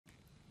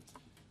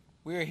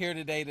We are here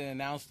today to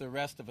announce the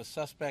arrest of a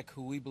suspect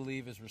who we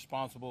believe is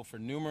responsible for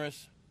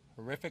numerous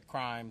horrific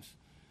crimes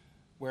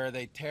where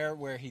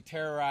he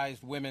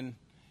terrorized women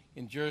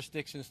in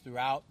jurisdictions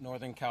throughout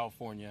Northern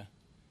California,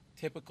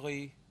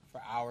 typically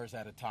for hours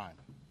at a time.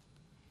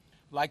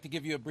 I'd like to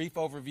give you a brief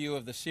overview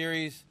of the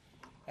series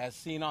as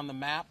seen on the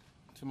map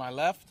to my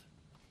left.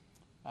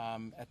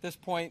 At this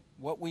point,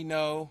 what we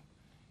know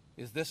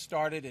is this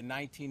started in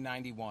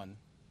 1991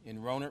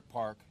 in Rohnert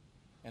Park,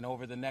 and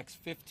over the next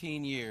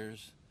 15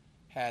 years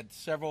had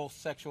several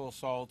sexual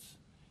assaults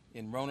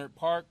in Rohnert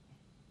Park,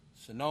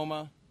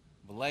 Sonoma,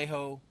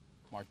 Vallejo,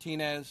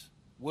 Martinez,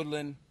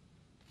 Woodland,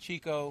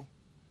 Chico,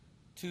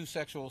 2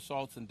 sexual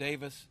assaults in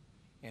Davis,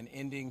 and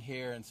ending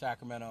here in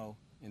Sacramento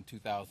in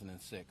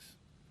 2006.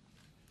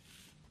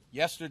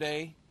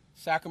 Yesterday,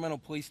 Sacramento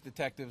police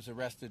detectives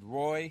arrested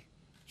Roy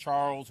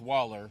Charles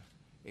Waller,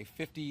 a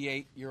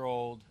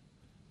 58-year-old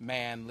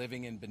man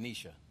living in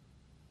Benicia.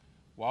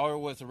 Waller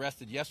was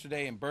arrested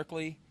yesterday in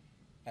Berkeley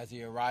as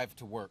he arrived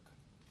to work.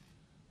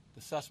 The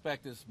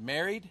suspect is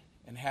married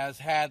and has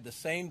had the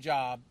same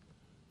job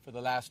for the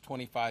last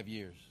 25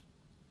 years.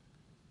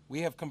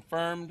 We have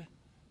confirmed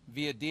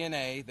via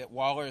DNA that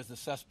Waller is the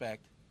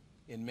suspect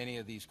in many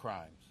of these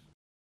crimes.